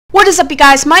What is up, you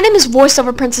guys? My name is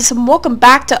Voiceover Princess and welcome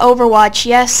back to Overwatch.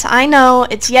 Yes, I know,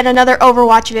 it's yet another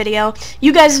Overwatch video.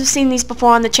 You guys have seen these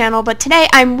before on the channel, but today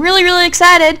I'm really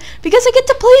excited because I get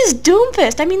to play as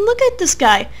DOOMFIST. I mean, look at this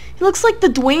guy. He looks like the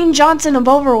Dwayne Johnson of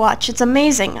Overwatch. It's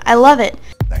amazing. I love it.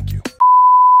 Thank you.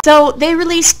 So, they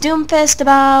released DOOMFIST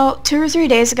about 2 or 3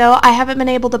 days ago. I haven't been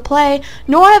able to play,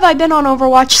 nor have I been on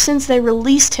Overwatch since they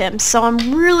released him, so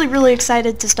I'm really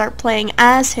excited to start playing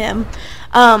as him.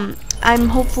 I'm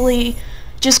hopefully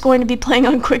just going to be playing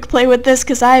on quick play with this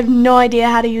because I have no idea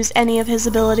how to use any of his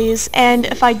abilities, and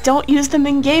if I don't use them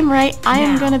in game right, I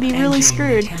am going to be really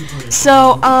screwed.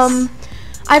 So,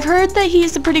 I've heard that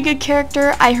he's a pretty good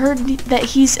character. I heard that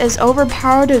he's as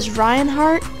overpowered as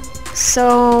Reinhardt,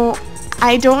 so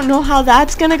I don't know how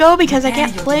that's going to go because I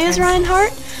can't play as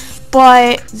Reinhardt,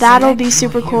 but that'll be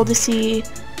super cool to see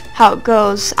how it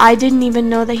goes. I didn't even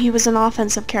know that he was an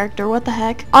offensive character. What the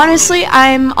heck? Honestly,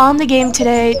 I'm on the game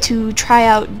today to try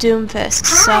out DOOMFIST,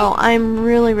 so I'm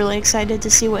really excited to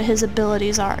see what his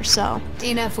abilities are. So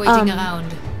enough waiting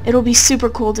around. It'll be super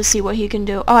cool to see what he can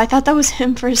do. Oh, I thought that was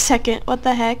him for a second. What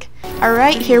the heck?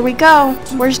 Alright, here we go.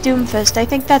 Where's DOOMFIST? I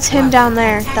think that's him down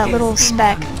there, that little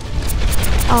speck.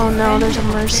 Oh no, there's a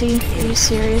Mercy. Are you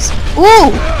serious?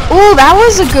 Ooh! Ooh, that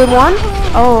was a good one.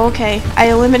 Oh, okay. I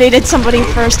eliminated somebody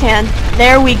firsthand.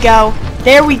 There we go.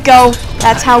 There we go.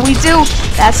 That's how we do.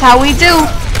 That's how we do.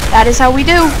 That is how we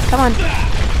do. Come on.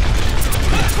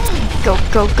 Go.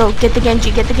 Get the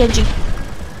Genji. Get the Genji.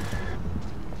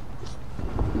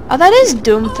 Oh, that is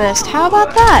DOOMFIST. How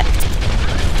about that?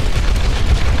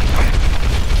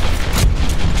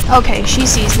 Okay, she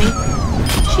sees me.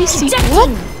 She sees... What?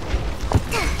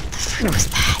 What was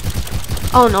that?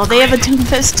 Oh no, they have a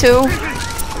DOOMFIST too.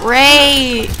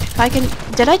 Great! If I can...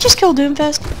 Did I just kill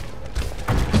DOOMFIST?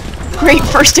 Great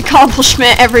first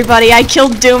accomplishment, everybody. I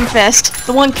killed DOOMFIST,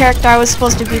 the one character I was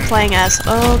supposed to be playing as.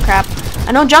 Oh crap.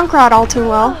 I know Junkrat all too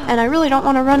well, and I really don't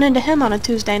want to run into him on a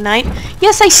Tuesday night.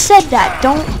 Yes, I said that.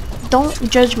 Don't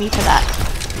judge me for that.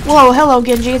 Whoa, hello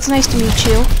Genji. It's nice to meet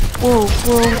you. Whoa.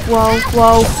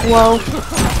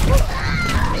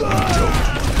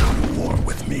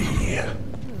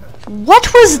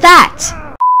 What was that?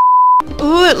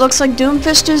 Ooh, it looks like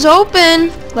DOOMFIST is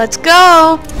open. Let's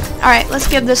go. Alright, let's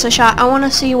give this a shot. I want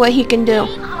to see what he can do.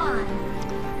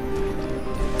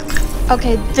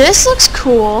 Okay, this looks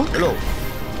cool. Hello.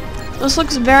 This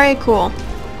looks very cool.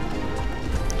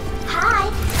 Hi.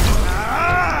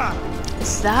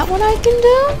 Is that what I can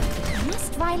do?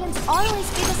 Must violence always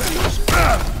be the solution?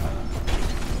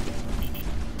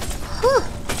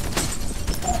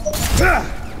 Huh.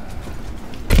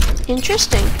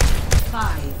 Interesting.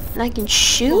 5, And I can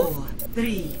shoot? 4,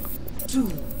 3, 2,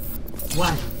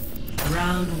 1.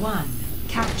 Round 1.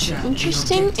 Capture.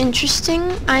 Interesting.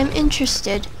 I'm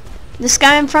interested. This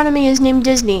guy in front of me is named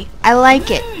Disney. I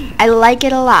like it. I like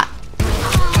it a lot.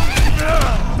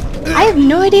 I have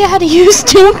no idea how to use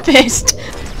DOOMFIST.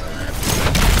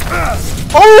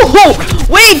 Oh!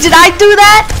 Wait, did I do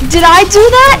that? Did I do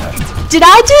that? Did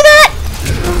I do that?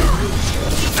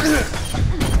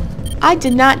 I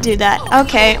did not do that.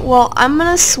 Okay, well, I'm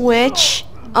gonna switch.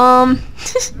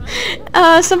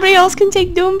 Somebody else can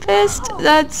take DOOMFIST.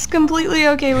 That's completely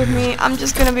okay with me. I'm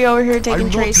just gonna be over here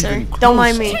taking Tracer. Don't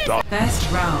mind me.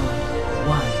 Best round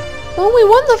 1. Well, we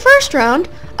won the first round.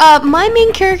 My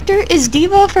main character is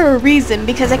D.Va for a reason,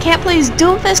 because I can't play as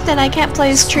DOOMFIST and I can't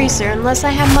play as Tracer. Unless I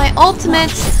have my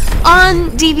ultimates on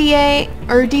DVA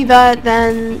or D.Va,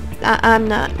 then I'm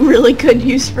not really good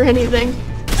use for anything.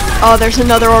 Oh, there's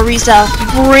another Orisa.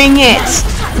 Bring it!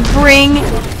 Bring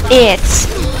it!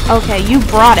 Okay, you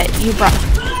brought it.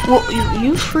 Well,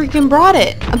 you freaking brought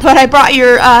it. But I brought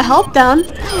your health down.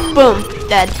 Boom.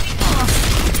 Dead.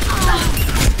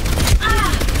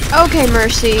 Okay,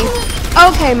 Mercy.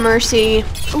 Okay, Mercy.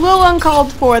 A little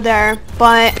uncalled for there,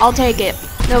 but I'll take it.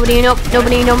 Nobody, nope.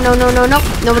 Nobody, nope. No. Nobody, nope.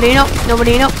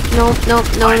 Nobody, nope. No.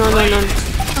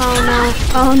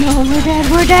 Oh no, we're dead.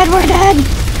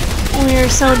 We are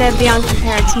so dead beyond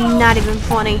compare. It's not even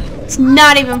funny. It's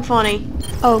not even funny.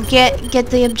 Oh, get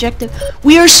the objective.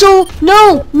 We are so...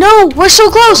 No! We're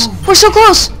so close! We're so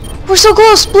close!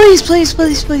 Please.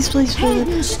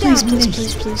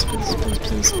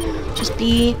 Just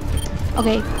be...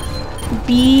 Okay.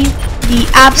 Be the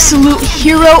absolute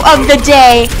hero of the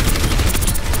day.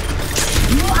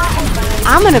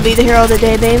 I'm gonna be the hero of the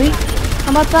day, baby.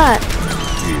 How about that?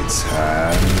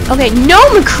 Okay, no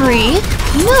McCree!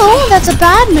 No, that's a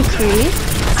bad McCree.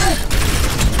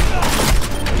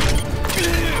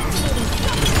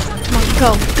 Come on,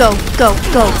 go.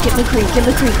 Get McCree.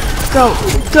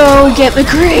 Go, get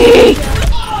McCree!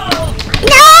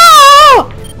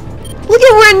 No! Look Look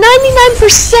at, we're at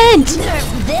 99%! Nerf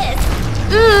this.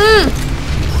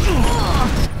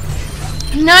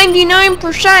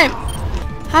 99%!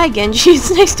 Hi Genji,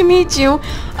 it's nice to meet you.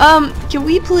 Can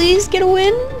we please get a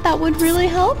win? That would really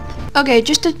help. Okay,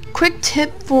 just a quick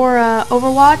tip for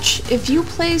Overwatch. If you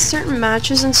play certain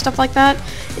matches and stuff like that,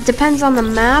 it depends on the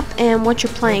map and what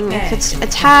you're playing. If it's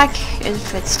attack,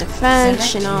 if it's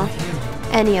defense, you know,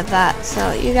 any of that.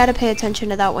 So you gotta pay attention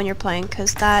to that when you're playing,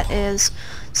 because that is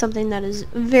something that is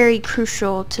very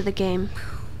crucial to the game.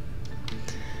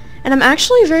 And I'm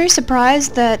actually very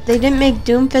surprised that they didn't make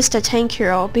DOOMFIST a tank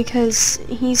hero, because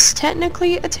he's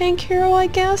technically a tank hero, I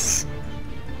guess?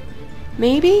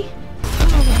 Maybe?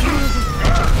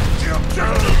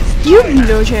 You have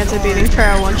no chance of beating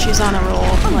Farah once she's on a roll.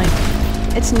 Like,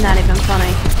 it's not even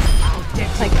funny.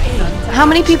 Like, how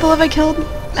many people have I killed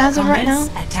as of right now?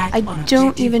 I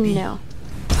don't even know.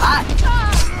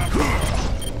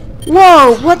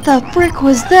 Whoa, what the frick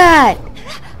was that?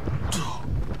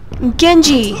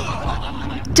 Genji!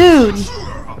 Dude!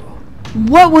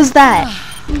 What was that?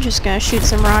 I'm just gonna shoot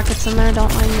some rockets in there,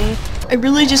 don't mind me. I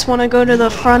really just want to go to the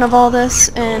front of all this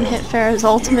and hit Farah's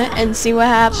ultimate and see what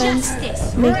happens.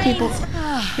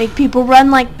 Make people run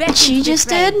like she just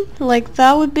did. Like,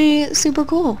 that would be super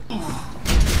cool.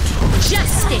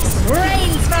 Justice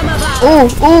reigns from above. Oh,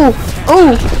 oh,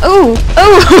 oh, oh,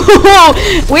 oh!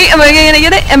 Wait, am I gonna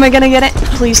get it? Am I gonna get it?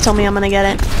 Please tell me I'm gonna get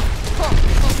it.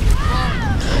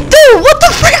 Dude, what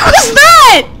the frick was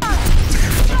that?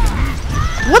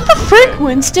 What the frick,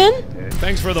 Winston?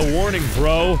 Thanks for the warning,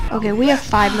 bro. Okay, we have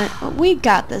 5 minutes. We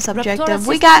got this objective.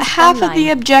 We got half of the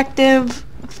objective.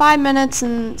 5 minutes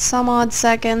and some odd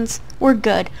seconds. We're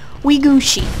good. We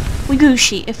Gucci. We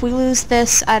Gucci. If we lose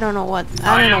this, I don't know what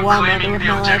I'm gonna do with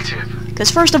my life.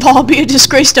 Because first of all, I'll be a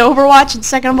disgrace to Overwatch, and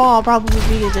second of all, I'll probably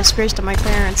be a disgrace to my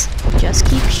parents. Just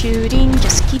keep shooting.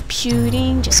 Just keep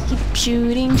shooting. Just keep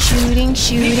shooting. Shooting.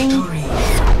 Shooting.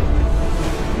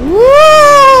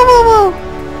 Woo!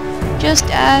 Just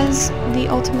as the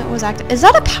ultimate was active. Is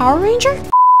that a Power Ranger?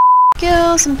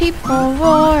 Kill some people,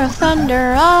 roar of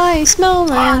thunder, I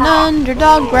smell an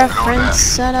underdog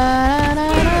reference.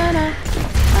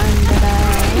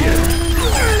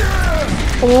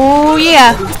 Oh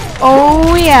yeah,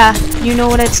 oh yeah. You know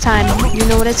what it's time. You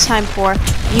know what it's time for.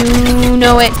 You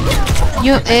know it.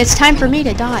 It's time for me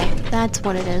to die. That's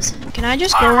what it is. Can I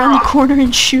just go around the corner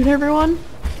and shoot everyone?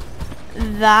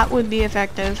 That would be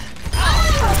effective.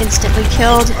 Instantly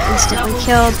killed, instantly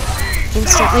killed,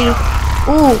 instantly.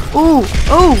 Ooh, ooh,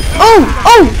 ooh, ooh,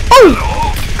 ooh, ooh!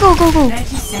 Go, go, go!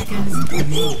 30 seconds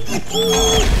remaining.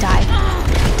 Die,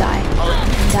 die,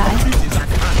 die,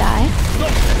 die,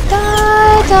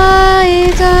 die,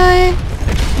 die, die.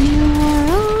 You are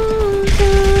all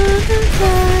die.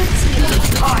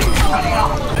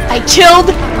 I killed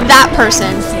that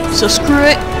person, so screw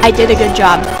it. I did a good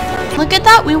job. Look at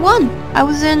that, we won. I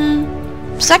was in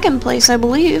 2nd place, I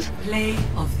believe. Play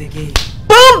of the game.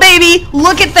 Boom, baby!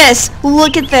 Look at this!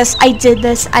 Look at this! I did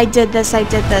this, I did this, I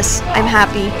did this. I'm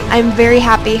happy. I'm very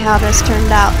happy how this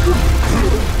turned out.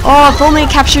 Oh, if only I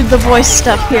captured the voice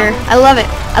stuff here. I love it.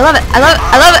 I love it. I love it.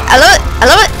 I love it. I love it. I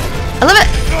love it. I love it.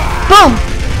 Boom!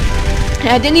 And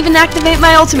I didn't even activate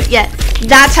my ultimate yet.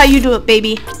 That's how you do it,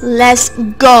 baby. Let's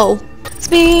go.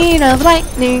 Speed of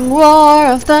lightning, roar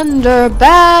of thunder,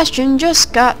 Bastion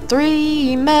just got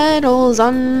 3 medals,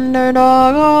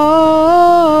 underdog.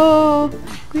 Oh.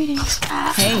 Greetings.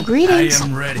 Hey. Greetings. I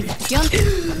am ready.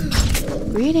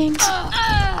 Greetings.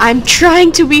 I'm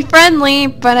trying to be friendly,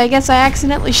 but I guess I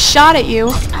accidentally shot at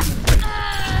you.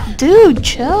 Dude,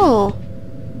 chill.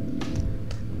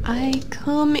 I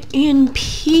come in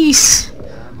peace.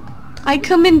 I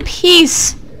come in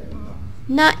peace.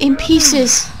 Not in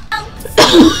pieces.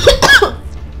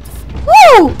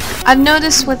 Woo! I've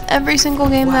noticed with every single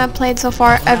game that I've played so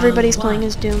far, everybody's playing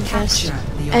as DOOMFIST.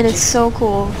 And it's so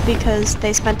cool because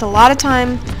they spent a lot of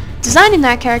time designing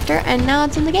that character and now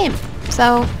it's in the game.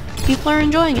 So people are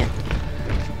enjoying it.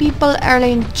 People are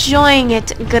enjoying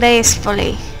it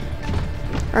gracefully.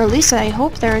 Or at least I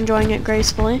hope they're enjoying it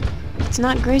gracefully. If it's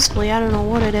not gracefully, I don't know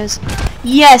what it is.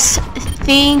 Yes!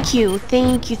 Thank you.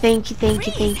 Thank you, thank you, thank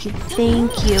you, thank you,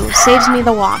 thank you. Saves me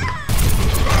the walk.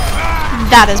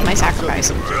 That is my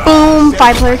sacrifice. Boom!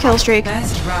 5-player kill streak.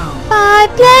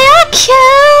 5-player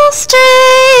kill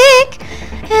streak!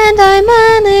 And I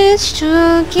managed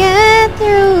to get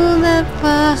through the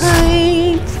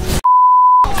fight.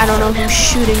 I don't know who's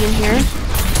shooting in here,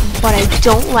 but I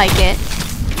don't like it.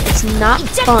 It's not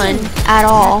fun at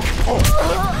all.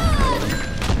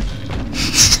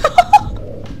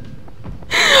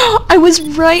 I was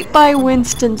right by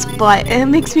Winston's butt, and it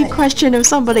makes me question if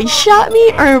somebody shot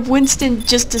me or if Winston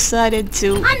just decided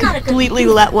to completely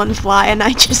let one fly and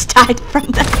I just died from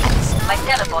that. My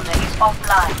teleporter is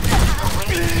offline.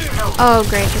 Oh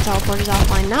great, the teleporter's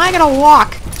offline. Now I gotta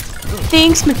walk.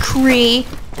 Thanks, McCree.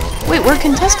 Wait, we're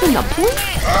contesting the point?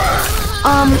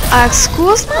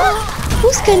 Excuse me?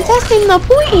 Who's contesting the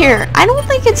point here? I don't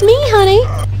think it's me, honey.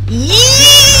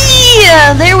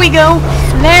 Yeah! There we go.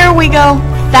 There we go.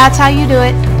 That's how you do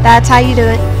it. That's how you do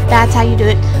it. That's how you do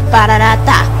it.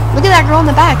 Ba-da-da-da. Look at that girl in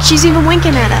the back. She's even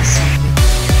winking at us.